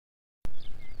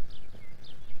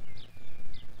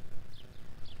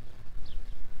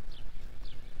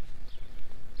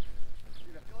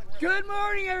Good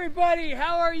morning, everybody.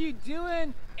 How are you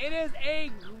doing? It is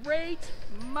a great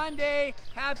Monday.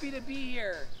 Happy to be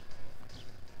here.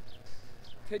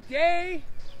 Today,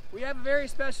 we have a very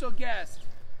special guest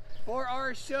for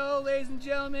our show, ladies and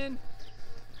gentlemen.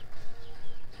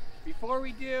 Before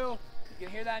we do, you can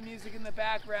hear that music in the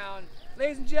background.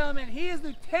 Ladies and gentlemen, he is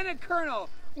Lieutenant Colonel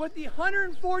with the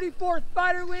 144th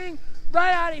Fighter Wing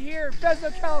right out of here in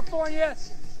Fresno, California.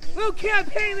 Luke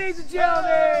Champagne, ladies and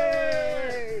gentlemen!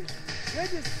 Hey! Good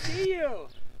to see you.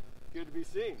 Good to be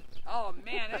seen. Oh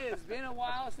man, it has been a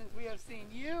while since we have seen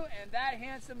you and that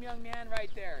handsome young man right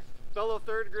there. Fellow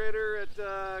third grader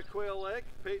at Quail Lake.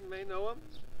 Peyton may know him.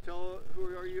 Tell who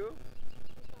are you?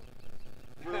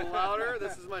 A little louder.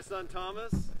 This is my son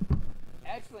Thomas.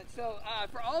 Excellent. So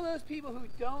for all those people who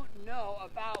don't know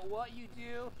about what you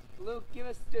do, Luke, give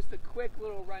us just a quick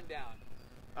little rundown.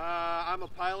 I'm a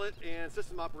pilot and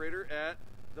system operator at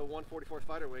the 144th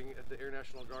Fighter Wing at the Air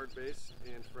National Guard Base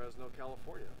in Fresno,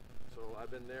 California. So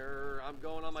I've been there, I'm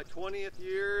going on my 20th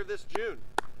year this June.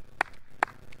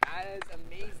 That is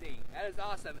amazing. That is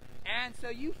awesome. And so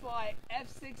you fly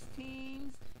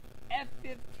F-16s,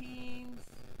 F-15s,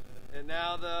 and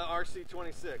now the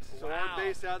RC-26. So wow. our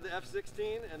base had the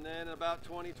F-16, and then about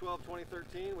 2012,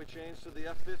 2013, we changed to the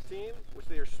F-15, which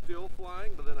they are still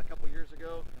flying, but then a couple years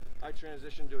ago, I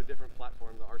transitioned to a different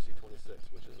platform, the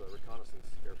RC-26, which is a reconnaissance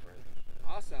airframe.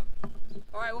 Awesome.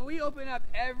 All right, well, we open up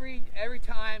every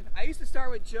time. I used to start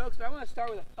with jokes, but I want to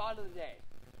start with a thought of the day.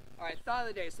 All right, thought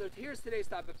of the day. So here's today's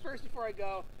thought. But first, before I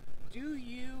go, do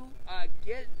you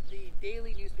get the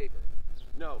daily newspaper?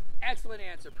 No. Excellent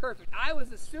answer. Perfect. I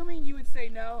was assuming you would say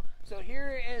no. So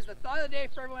here is the thought of the day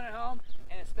for everyone at home,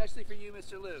 and especially for you,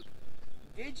 Mr. Luke.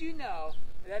 Did you know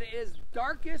that it is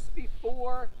darkest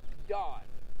before dawn?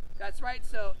 That's right.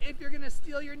 So if you're going to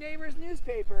steal your neighbor's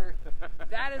newspaper,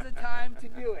 that is the time to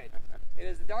do it. It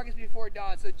is the darkest before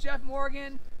dawn. So Jeff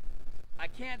Morgan, I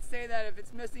can't say that if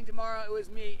it's missing tomorrow, it was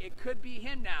me. It could be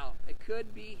him now. It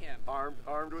could be him.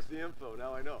 Armed with the info.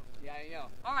 Now I know. Yeah, I know.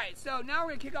 All right. So now we're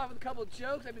going to kick off with a couple of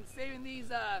jokes. I've been saving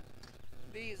these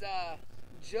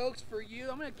jokes for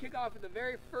you. I'm going to kick off with the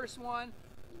very first one.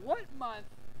 What month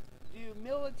do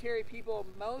military people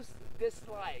most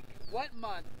dislike? What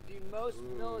month do most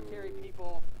military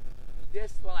people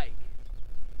dislike?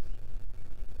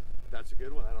 That's a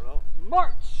good one. I don't know.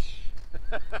 March.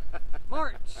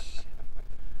 March.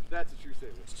 That's a true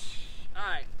statement. All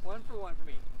right, one for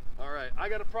me. All right, I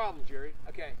got a problem, Jerry.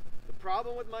 Okay. The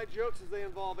problem with my jokes is they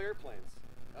involve airplanes.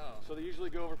 Oh. So they usually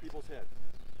go over people's head.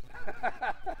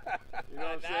 You know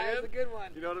what I'm saying? That is a good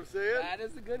one. You know what I'm saying? That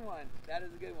is a good one. That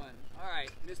is a good one. All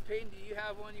right, Miss Peyton, do you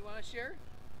have one you want to share?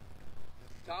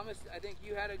 Thomas, I think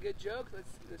you had a good joke.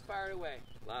 Let's fire it away.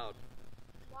 Loud.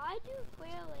 Why do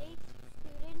Quail Lake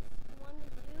students want to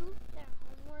do their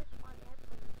homework on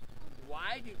airplanes?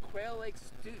 Why do Quail Lake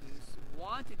students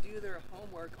want to do their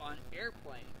homework on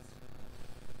airplanes?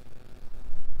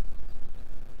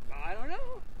 I don't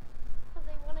know. Because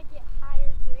they want to get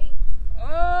higher grades.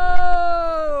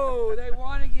 Oh, they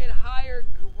want to get higher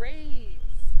grades.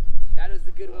 That is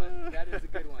a good one. That is a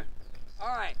good one.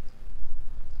 All right.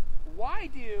 Why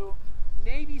do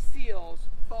Navy SEALs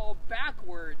fall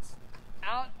backwards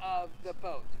out of the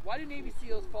boat? Why do Navy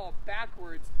SEALs fall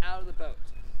backwards out of the boat?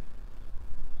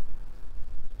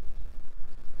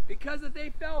 Because if they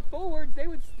fell forwards, they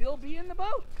would still be in the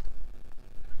boat.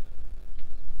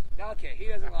 Okay, he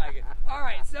doesn't like it. All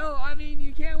right, so, I mean,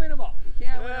 you can't win them all. You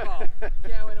can't win them all. You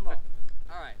can't win them all.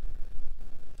 All right.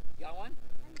 You got one?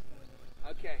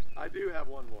 Okay. I do have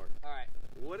one more. All right.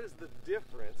 What is the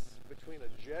difference between a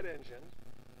jet engine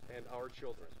and our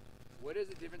children? What is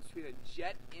the difference between a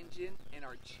jet engine and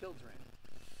our children?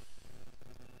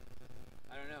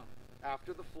 I don't know.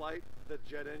 After the flight, the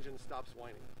jet engine stops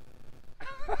whining.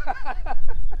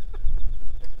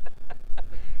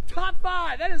 Top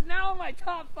 5. That is now in my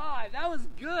top 5. That was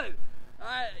good.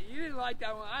 You didn't like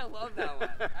that one. I love that one.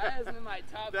 That is in my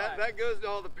top 5. That goes to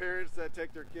all the parents that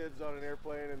take their kids on an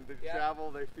airplane and they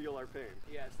travel. They feel our pain.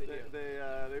 Yes, they do.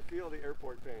 They feel the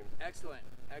airport pain. Excellent.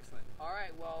 Excellent. All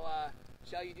right. Well,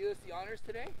 shall you do us the honors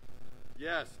today?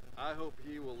 Yes. I hope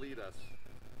he will lead us.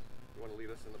 You want to lead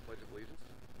us in the Pledge of Allegiance?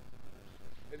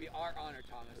 It'd be our honor,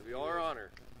 Thomas. It'd be our honor.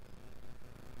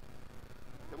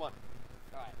 Come on.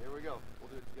 All right. Here we go. We'll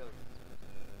do it together.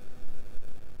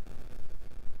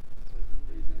 Pledge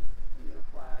allegiance to the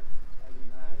flag of the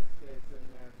United States of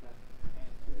America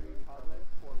and to the republic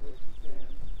for which it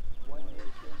stands, one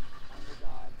nation, under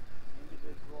God,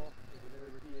 indivisible, with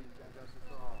liberty and justice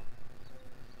for all.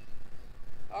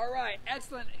 All right,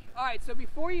 excellent. All right, so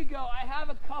before you go, I have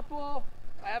a couple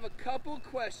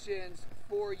questions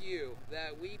for you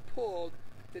that we pulled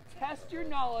to test your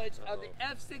knowledge of the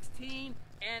F-16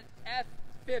 and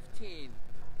F-15.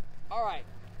 All right,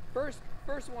 first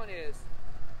one is,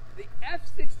 the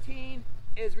F-16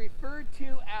 is referred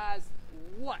to as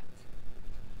what?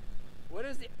 What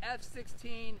is the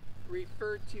F-16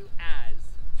 referred to as?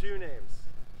 Two names.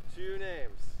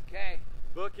 Okay.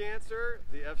 Book answer,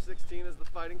 the F-16 is the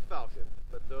Fighting Falcon,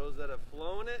 but those that have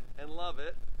flown it and love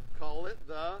it call it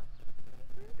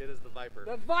it is the Viper.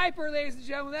 The Viper, ladies and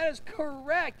gentlemen, that is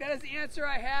correct. That is the answer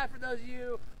I have for those of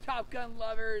you Top Gun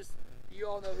lovers. You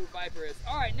all know who Viper is.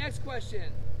 All right, next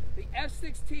question. The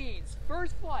F-16's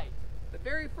first flight, the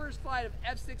very first flight of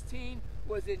F-16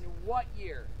 was in what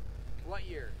year? What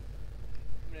year?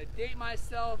 I'm going to date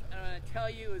myself, and I'm going to tell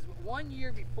you it was 1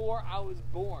 year before I was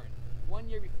born. 1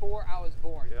 year before I was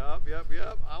born.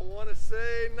 Yep. I want to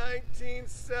say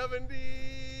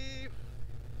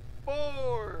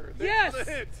 1974. Yes! That's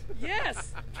it.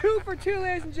 Yes! 2 for 2,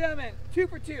 ladies and gentlemen. 2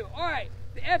 for 2. All right.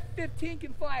 The F-15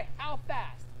 can fly how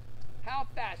fast? How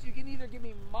fast? You can either give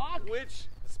me Mach. Which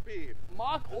speed?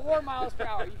 Mach or miles per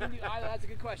hour. You can do either. That's a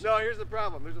good question. No, here's the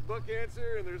problem. There's a book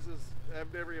answer, and there's this.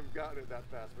 I've never even gotten it that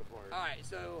fast before. All right.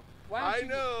 So why don't I you?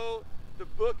 know the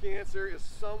book answer is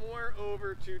somewhere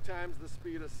over 2 times the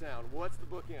speed of sound. What's the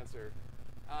book answer?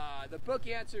 The book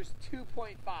answer is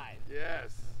 2.5.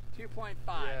 Yes. 2.5.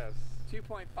 Yes.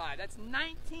 2.5. That's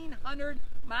 1,900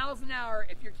 miles an hour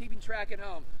if you're keeping track at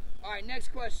home. All right,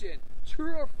 next question.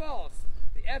 True or false?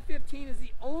 The F-15 is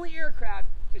the only aircraft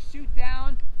to shoot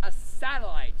down a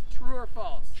satellite. True or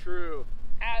false? True.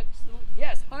 Absolutely.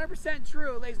 Yes, 100%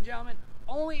 true, ladies and gentlemen.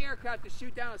 Only aircraft to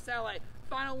shoot down a satellite.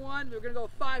 Final one. We're going to go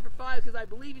 5 for 5 because I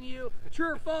believe in you.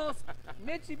 True or false?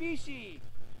 Mitsubishi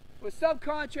was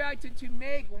subcontracted to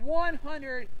make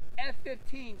 100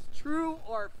 F-15s. True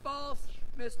or false,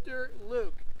 Mr.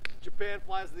 Luke? Japan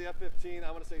flies the F-15.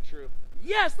 I'm going to say true.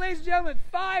 Yes, ladies and gentlemen,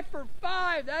 5 for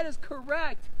 5. That is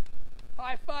correct.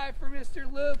 High five for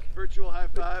Mr. Luke. Virtual high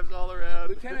fives all around.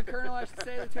 Lieutenant Colonel, I should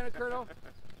say, Lieutenant Colonel.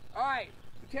 All right,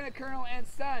 Lieutenant Colonel and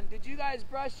son, did you guys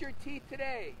brush your teeth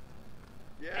today?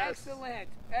 Yes. Excellent,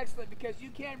 excellent, because you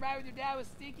can't ride with your dad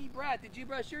with stinky breath. Did you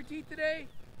brush your teeth today?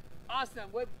 Awesome.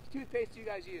 What toothpaste do you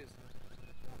guys use?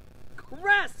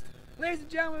 Crest! Ladies and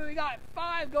gentlemen, we got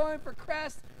 5 going for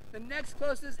Crest. The next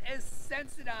closest is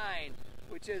Sensodyne,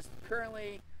 which is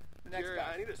currently the next Jerry,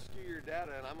 best. I need to skew your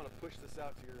data, and I'm going to push this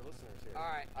out to your listeners here. All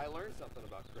right. I learned something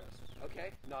about Crest.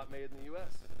 Okay. Not made in the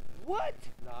U.S. What?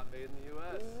 Not made in the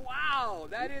U.S. Wow,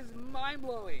 that is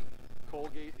mind-blowing.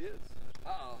 Colgate is.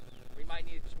 Uh-oh. We might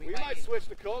need. We might switch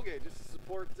to Colgate just to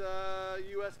support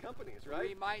U.S. companies, right?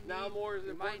 We might now need, more is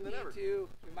we might important than need ever.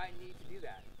 We might need to do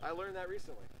that. I learned that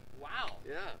recently. Wow.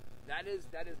 Yeah. That is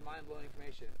mind-blowing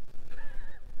information.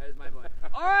 That is mind-blowing.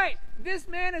 All right, this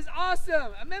man is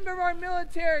awesome. A member of our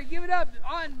military. Give it up.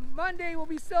 On Monday, we'll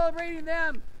be celebrating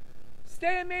them.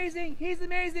 Stay amazing. He's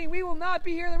amazing. We will not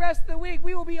be here the rest of the week.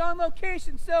 We will be on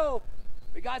location, so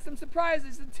we got some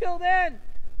surprises. Until then,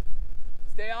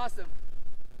 stay awesome.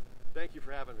 Thank you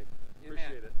for having me. You're the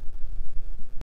Appreciate man. it.